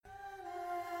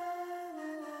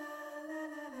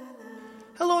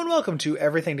welcome to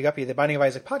Everything to Guppy, the Binding of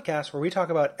Isaac podcast, where we talk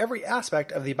about every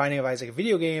aspect of the Binding of Isaac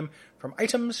video game, from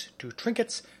items, to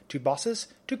trinkets, to bosses,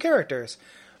 to characters.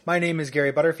 My name is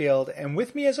Gary Butterfield, and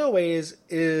with me as always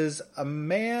is a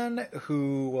man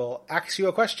who will ask you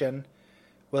a question,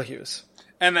 Will Hughes.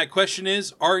 And that question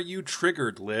is, are you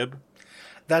triggered, Lib?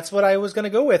 That's what I was going to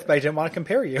go with, but I didn't want to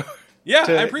compare you. Yeah,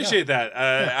 I appreciate that.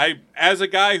 I, as a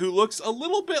guy who looks a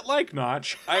little bit like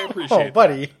Notch, I appreciate that. Oh,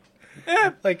 buddy.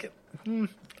 Eh. Like...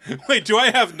 Wait, do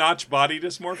I have Notch body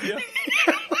dysmorphia?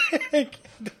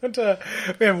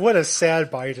 Man, what a sad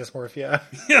body dysmorphia.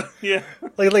 Yeah.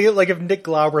 Like if Nick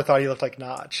Glauber thought he looked like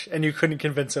Notch, and you couldn't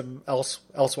convince him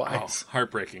elsewise. Oh,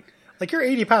 heartbreaking. Like, you're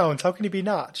 80 pounds, how can you be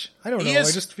Notch? I don't know, I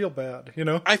just feel bad, you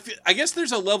know? I guess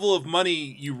there's a level of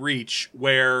money you reach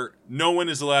where no one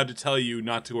is allowed to tell you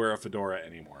not to wear a fedora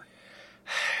anymore.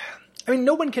 I mean,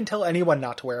 no one can tell anyone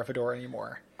not to wear a fedora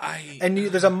anymore.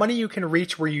 There's a money you can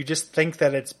reach where you just think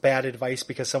that it's bad advice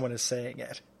because someone is saying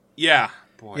it. Yeah,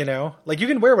 boy. You know? Like, you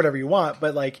can wear whatever you want,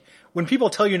 but, like, when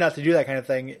people tell you not to do that kind of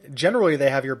thing, generally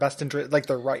they have your best interest, like,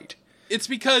 they're right. It's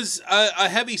because a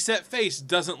heavy-set face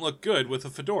doesn't look good with a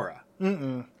fedora.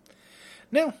 No.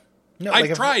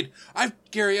 I've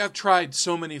tried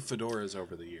so many fedoras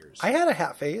over the years. I had a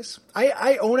hat phase.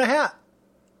 I own a hat.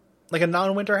 Like a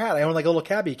non-winter hat. I own, like, a little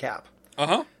cabbie cap.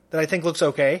 Uh-huh. That I think looks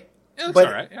okay. It looks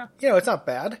all right, yeah. You know, it's not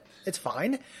bad. It's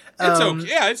fine. It's okay.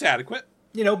 Yeah, it's adequate.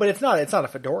 You know, but it's not a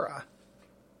fedora.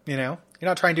 You know? You're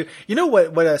not trying to... You know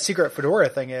what a secret fedora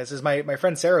thing is my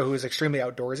friend Sarah, who is extremely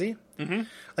outdoorsy. Mm-hmm.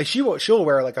 Like, she'll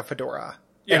wear, like, a fedora.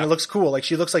 Yeah. And it looks cool. Like,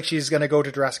 she looks like she's going to go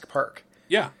to Jurassic Park.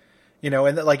 Yeah. You know,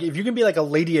 and, like, if you can be, like, a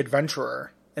lady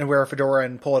adventurer and wear a fedora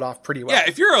and pull it off pretty well. Yeah,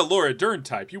 if you're a Laura Dern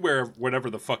type, you wear whatever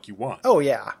the fuck you want. Oh,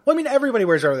 yeah. Well, I mean, everybody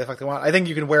wears whatever the fuck they want. I think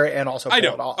you can wear it and also pull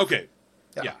it off. Okay.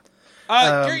 Yeah.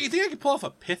 Gary, you think I could pull off a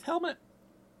pith helmet?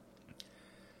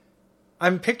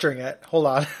 I'm picturing it. Hold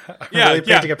on. I'm really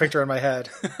painting a picture in my head.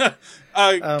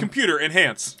 Computer,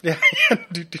 enhance. Yeah.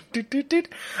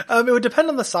 It would depend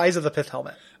on the size of the pith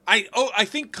helmet. I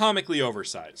think comically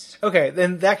oversized. Okay,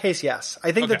 then in that case, yes.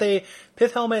 I think that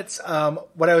pith helmets,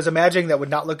 what I was imagining that would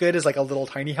not look good is like a little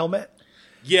tiny helmet.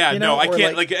 Yeah, you know? I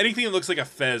can't, like anything that looks like a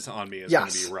fez on me is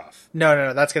going to be rough.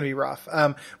 No, that's going to be rough.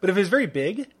 But if it's very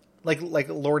big, like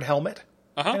Lord Helmet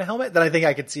kind of helmet, then I think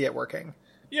I could see it working.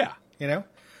 Yeah. You know?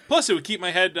 Plus, it would keep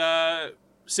my head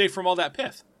safe from all that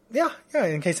pith. Yeah,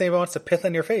 in case anyone wants to pith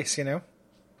in your face, you know?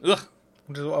 Ugh.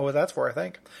 Which is what that's for, I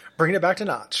think. Bringing it back to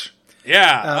Notch.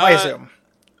 Yeah. I assume.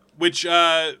 Which,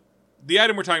 the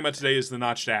item we're talking about today is the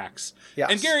Notched Axe.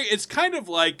 Yes. And Gary, it's kind of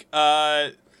like,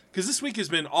 because this week has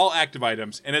been all active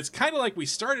items, and it's kind of like we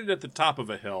started at the top of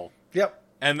a hill. Yep.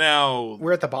 And now...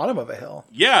 we're at the bottom of a hill.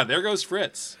 Yeah, there goes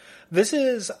Fritz. This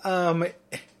is,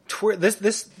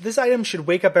 this item should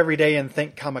wake up every day and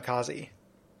think kamikaze.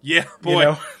 Yeah, boy. You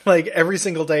know, like every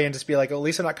single day and just be like, oh, at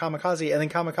least I'm not kamikaze. And then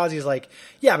kamikaze is like,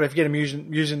 yeah, but if you get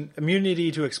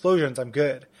immunity to explosions, I'm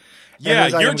good. Yeah,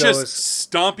 you're just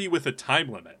stompy with a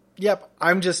time limit. Yep,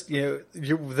 I'm just,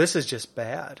 this is just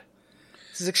bad.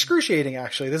 This is excruciating,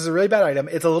 actually. This is a really bad item.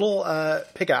 It's a little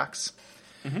pickaxe.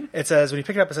 Mm-hmm. It says, when you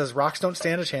pick it up, it says, rocks don't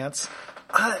stand a chance.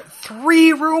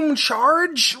 3-room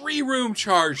charge? 3-room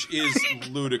charge is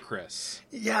ludicrous.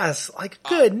 Yes, like,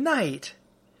 good night.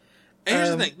 And here's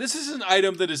the thing. This is an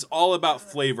item that is all about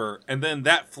flavor, and then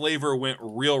that flavor went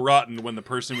real rotten when the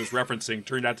person was referencing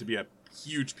turned out to be a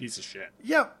huge piece of shit.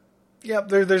 Yep.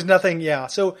 There's nothing, yeah.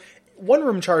 So,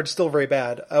 1-room charge still very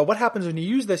bad. What happens when you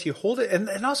use this, you hold it,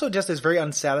 and also just is very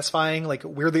unsatisfying, like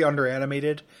weirdly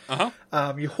underanimated.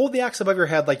 Uh-huh. You hold the axe above your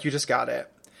head like you just got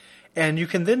it. And you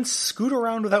can then scoot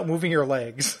around without moving your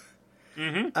legs.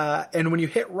 Mm-hmm. And when you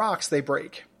hit rocks, they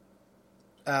break.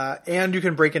 And you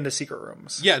can break into secret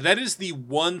rooms. Yeah, that is the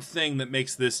one thing that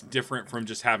makes this different from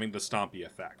just having the stompy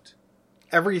effect.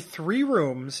 Every 3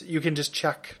 rooms, you can just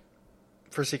check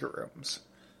for secret rooms.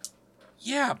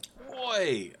 Yeah,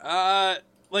 boy.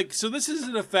 So this is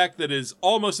an effect that is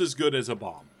almost as good as a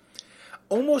bomb.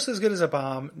 Almost as good as a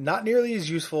bomb. Not nearly as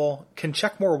useful. Can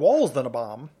check more walls than a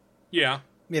bomb. Yeah.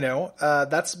 You know,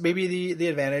 that's maybe the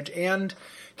advantage, and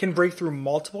can break through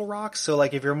multiple rocks. So,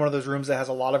 like, if you're in one of those rooms that has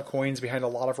a lot of coins behind a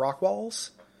lot of rock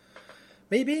walls,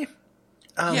 maybe.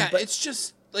 But it's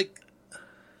just, like,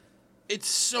 it's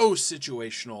so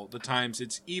situational, the times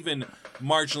it's even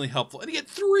marginally helpful. And you get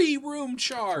 3-room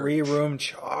charge. 3-room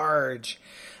charge.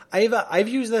 I've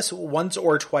used this once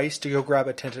or twice to go grab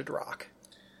a tinted rock.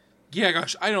 Yeah,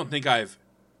 gosh, I don't think I've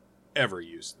ever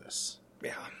used this.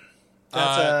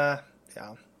 Yeah.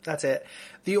 That's it.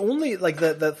 The only, like,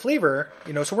 the flavor,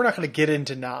 so we're not going to get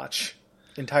into Notch.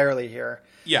 entirely here.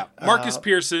 Yeah, Marcus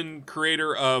Pearson,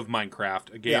 creator of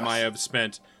Minecraft, a game I have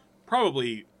spent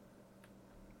probably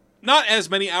not as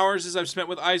many hours as I've spent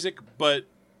with Isaac, but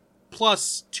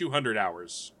plus 200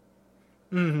 hours.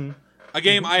 Mm-hmm. A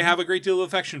game I have a great deal of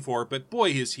affection for, but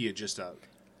boy, is he just a...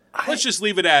 Let's just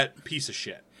leave it at piece of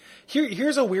shit.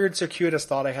 Here's a weird, circuitous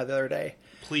thought I had the other day.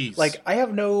 Please. Like, I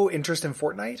have no interest in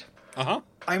Fortnite. Uh-huh.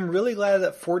 I'm really glad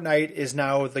that Fortnite is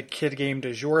now the kid game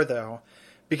du jour, though,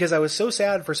 because I was so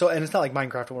sad for and it's not like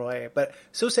Minecraft went away, but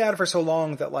so sad for so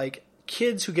long that, like,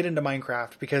 kids who get into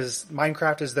Minecraft, because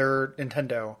Minecraft is their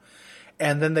Nintendo,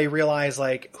 and then they realize,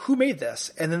 like, who made this?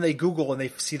 And then they Google and they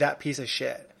see that piece of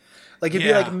shit. Like, it'd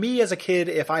be like me as a kid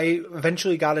if I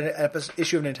eventually got an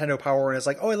issue of Nintendo Power and it's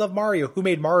like, oh, I love Mario. Who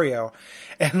made Mario?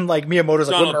 And, like, Miyamoto's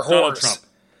like, what are Donald Trump.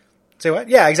 Say what?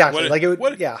 Yeah, exactly.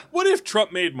 What if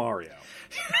Trump made Mario?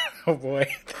 Oh, boy.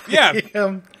 Yeah.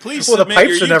 Please well, the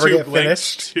pipes would never get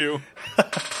finished.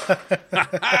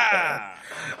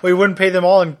 We wouldn't pay them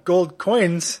all in gold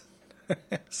coins,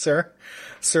 sir.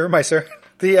 My sir.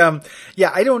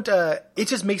 I don't, it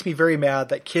just makes me very mad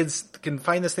that kids can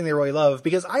find this thing they really love,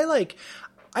 because I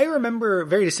remember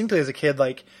very distinctly as a kid,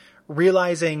 like,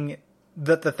 realizing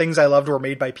that the things I loved were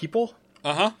made by people.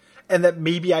 Uh-huh. And that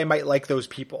maybe I might like those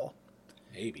people.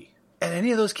 Maybe. And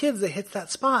any of those kids that hits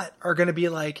that spot are going to be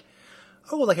like,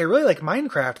 oh, like, I really like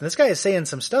Minecraft, and this guy is saying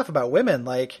some stuff about women,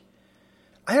 like,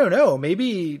 I don't know,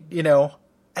 maybe,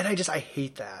 and I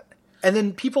hate that. And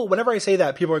then people, whenever I say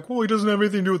that, people are like, well, he doesn't have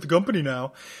anything to do with the company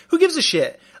now. Who gives a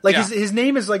shit? Like, his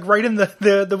name is, like, right in the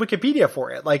Wikipedia for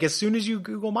it. Like, as soon as you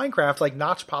Google Minecraft, like,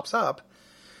 Notch pops up,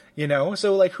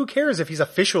 So, like, who cares if he's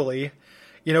officially,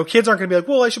 kids aren't going to be like,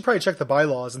 well, I should probably check the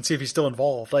bylaws and see if he's still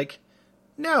involved. Like,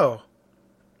 no.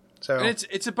 So. And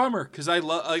it's a bummer, because I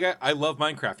love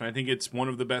Minecraft, and I think it's one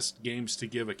of the best games to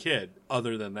give a kid,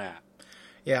 other than that.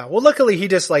 Yeah, well, luckily he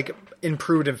just, like,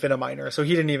 improved Infiniminer, so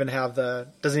he didn't even have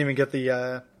doesn't even get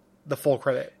the full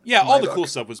credit. Yeah, all the cool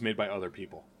stuff was made by other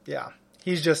people. Yeah,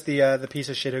 he's just the piece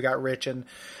of shit who got rich and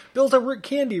built a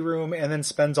candy room and then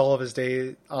spends all of his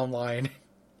day online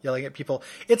yelling at people.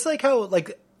 It's like how,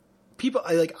 like, people,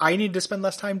 I need to spend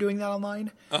less time doing that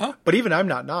online, but even I'm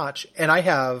not Notch, and I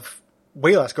have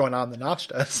way less going on than Notch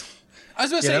does. I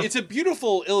was about to say, it's a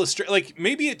beautiful illustration. Like,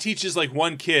 maybe it teaches, like,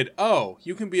 one kid, oh,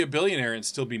 you can be a billionaire and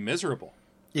still be miserable.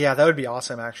 Yeah, that would be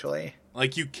awesome, actually.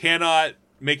 Like, you cannot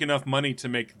make enough money to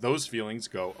make those feelings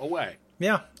go away.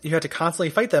 Yeah, you have to constantly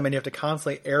fight them, and you have to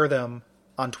constantly air them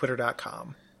on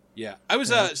Twitter.com. Yeah. I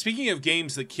was, speaking of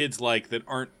games that kids like that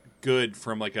aren't good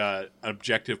from, like, an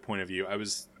objective point of view, I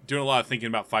was doing a lot of thinking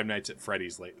about Five Nights at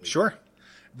Freddy's lately. Sure.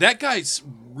 That guy's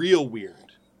real weird.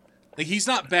 Like, he's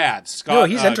not bad. Scott. No,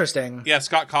 he's interesting. Yeah,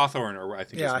 Scott Cawthorn, or I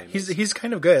think his name is. He's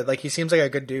kind of good. Like, he seems like a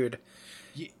good dude.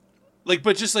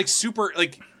 But just, like, super,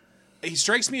 like, he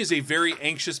strikes me as a very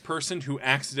anxious person who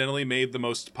accidentally made the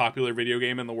most popular video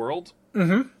game in the world.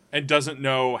 Mm-hmm. And doesn't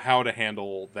know how to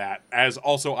handle that, as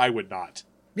also I would not.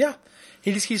 Yeah.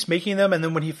 He just keeps making them, and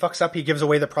then when he fucks up, he gives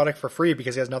away the product for free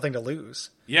because he has nothing to lose.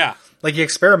 Yeah. Like, he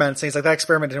experiments, and he's like, that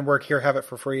experiment didn't work, here, have it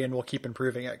for free, and we'll keep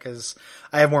improving it, because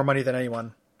I have more money than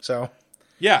anyone. So,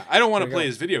 yeah, I don't want to play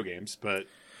his video games, but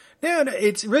yeah,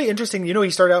 it's really interesting.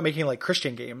 He started out making, like,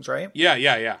 Christian games, right? Yeah.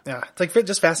 Yeah, it's like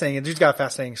just fascinating. The dude's got a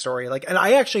fascinating story. Like, and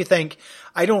I actually think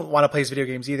I don't want to play his video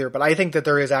games either, but I think that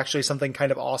there is actually something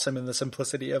kind of awesome in the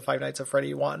simplicity of Five Nights at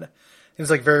Freddy 1.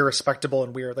 It's like very respectable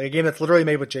and weird, like a game that's literally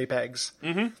made with JPEGs,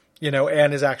 and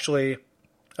is actually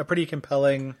a pretty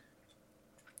compelling.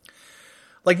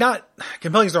 Like, not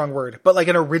compelling is the wrong word, but like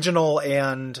an original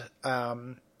and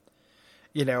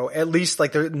at least,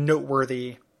 like, they're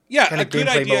noteworthy. Yeah, kind a of good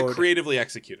gameplay idea mode. Creatively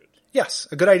executed. Yes,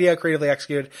 a good idea creatively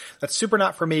executed. That's super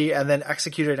not for me, and then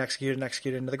executed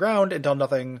into the ground until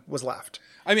nothing was left.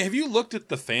 I mean, have you looked at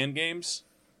the fan games?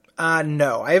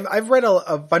 No. I've read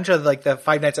a bunch of, like, the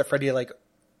Five Nights at Freddy, like,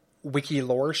 wiki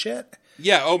lore shit.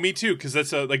 Yeah, me too, because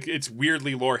that's it's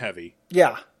weirdly lore heavy.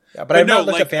 Yeah, but I've not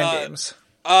looked at fan games.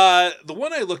 The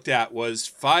one I looked at was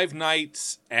Five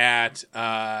Nights at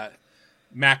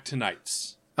Mac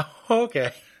Tonight's. Oh,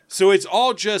 okay. So it's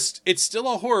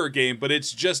still a horror game, but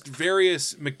it's just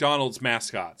various McDonald's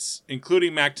mascots,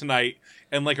 including Mac Tonight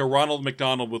and, like, a Ronald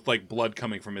McDonald with, like, blood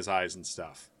coming from his eyes and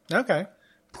stuff. Okay.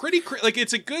 Pretty, like,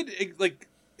 it's a good, like,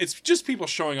 it's just people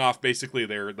showing off basically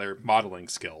their modeling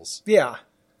skills. Yeah.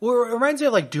 Well, it reminds me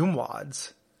of, like, Doom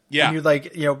Wads. Yeah. And you,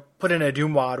 like, put in a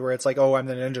Doom Wad where it's like, oh, I'm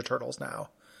the Ninja Turtles now.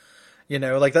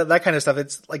 Like that kind of stuff.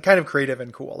 It's, like, kind of creative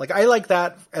and cool. Like, I like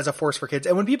that as a force for kids.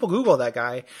 And when people Google that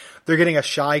guy, they're getting a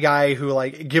shy guy who,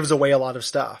 like, gives away a lot of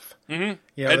stuff.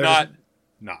 Mm-hmm. And not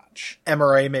Notch.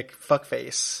 MRA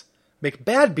McFuckface.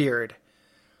 McBadbeard.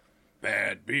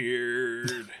 Bad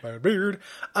beard. Bad beard.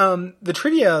 The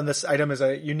trivia on this item is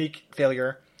a unique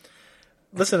failure.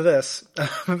 Listen to this.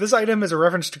 This item is a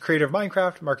reference to creator of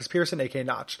Minecraft, Marcus Pearson, aka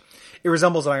Notch. It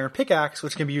resembles an iron pickaxe,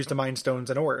 which can be used to mine stones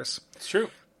and ores. It's true.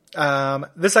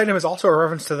 This item is also a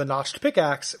reference to the notched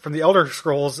pickaxe from the Elder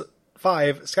Scrolls V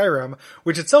Skyrim,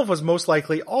 which itself was most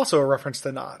likely also a reference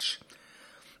to Notch.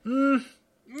 You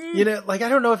know, like, I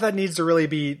don't know if that needs to really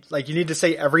be, like, you need to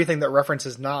say everything that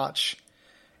references Notch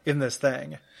in this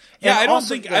thing. Yeah, I don't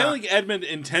think Edmund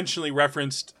intentionally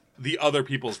referenced the other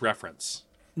people's reference.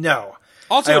 No.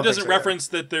 Also, it doesn't reference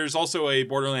that there's also a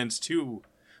Borderlands 2.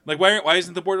 Like, why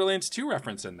isn't the Borderlands 2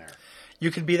 reference in there?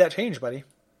 You can be that change, buddy.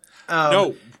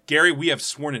 No, Gary, we have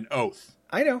sworn an oath.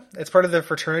 I know. It's part of the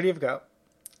Fraternity of Gup.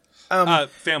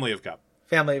 Family of Gup.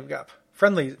 Family of Gup.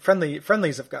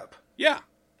 Friendlies of Gup. Yeah.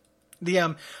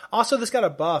 Also, this got a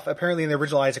buff, apparently in the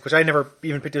original Isaac, which I never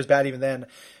even picked as bad even then.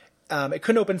 It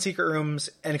couldn't open secret rooms,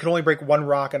 and it could only break one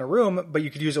rock in a room, but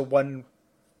you could use it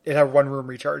had one room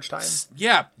recharge time.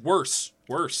 Yeah, worse.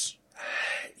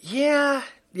 Yeah,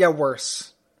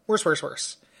 worse.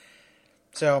 Worse.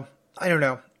 So, I don't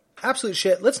know. Absolute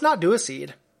shit. Let's not do a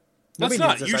seed. Let's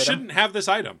not. You shouldn't have this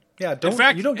item. Yeah,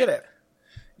 you don't get it.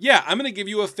 Yeah, I'm going to give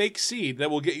you a fake seed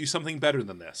that will get you something better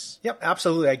than this. Yep,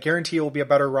 absolutely. I guarantee it will be a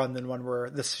better run than one where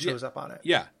this shows up on it.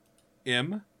 Yeah.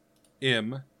 M-B-O-P.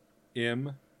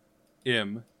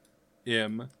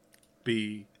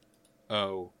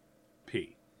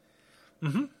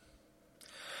 Mm-hmm.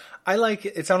 I like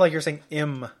it. Sounded like you're saying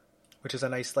M, which is a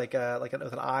nice, with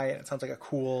an I, and it sounds like a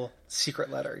cool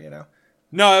secret letter, you know?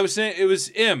 No, I was saying it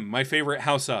was M, my favorite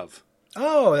house of.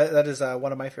 Oh, that is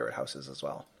one of my favorite houses as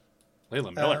well.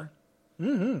 Layla Miller.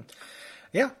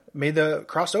 Yeah, made the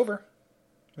crossover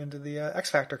into the X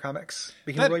Factor comics.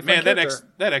 That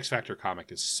X Factor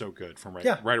comic is so good from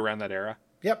right around that era.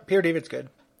 Yep, Peter David's good.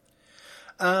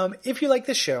 If you like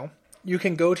this show, you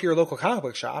can go to your local comic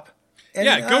book shop.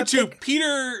 And, go to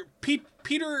Peter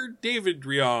David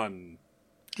Rion.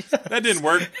 That didn't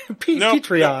work.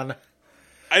 Patreon. No.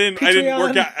 I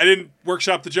didn't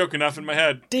workshop the joke enough in my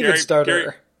head. David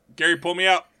Starter. Gary, pull me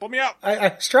out.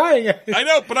 I was trying. I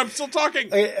know, but I'm still talking.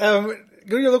 Go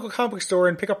to your local comic book store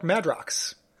and pick up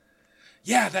Madrox.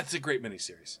 Yeah, that's a great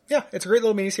miniseries. Yeah, it's a great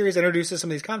little miniseries. Introduces some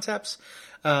of these concepts.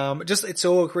 It's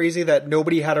so crazy that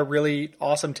nobody had a really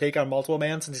awesome take on Multiple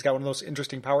Man since he's got one of those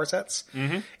interesting power sets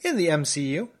in the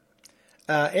MCU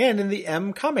and in the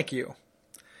M Comic U.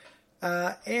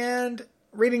 And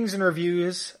ratings and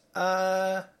reviews.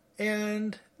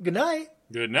 And good night.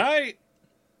 Good night.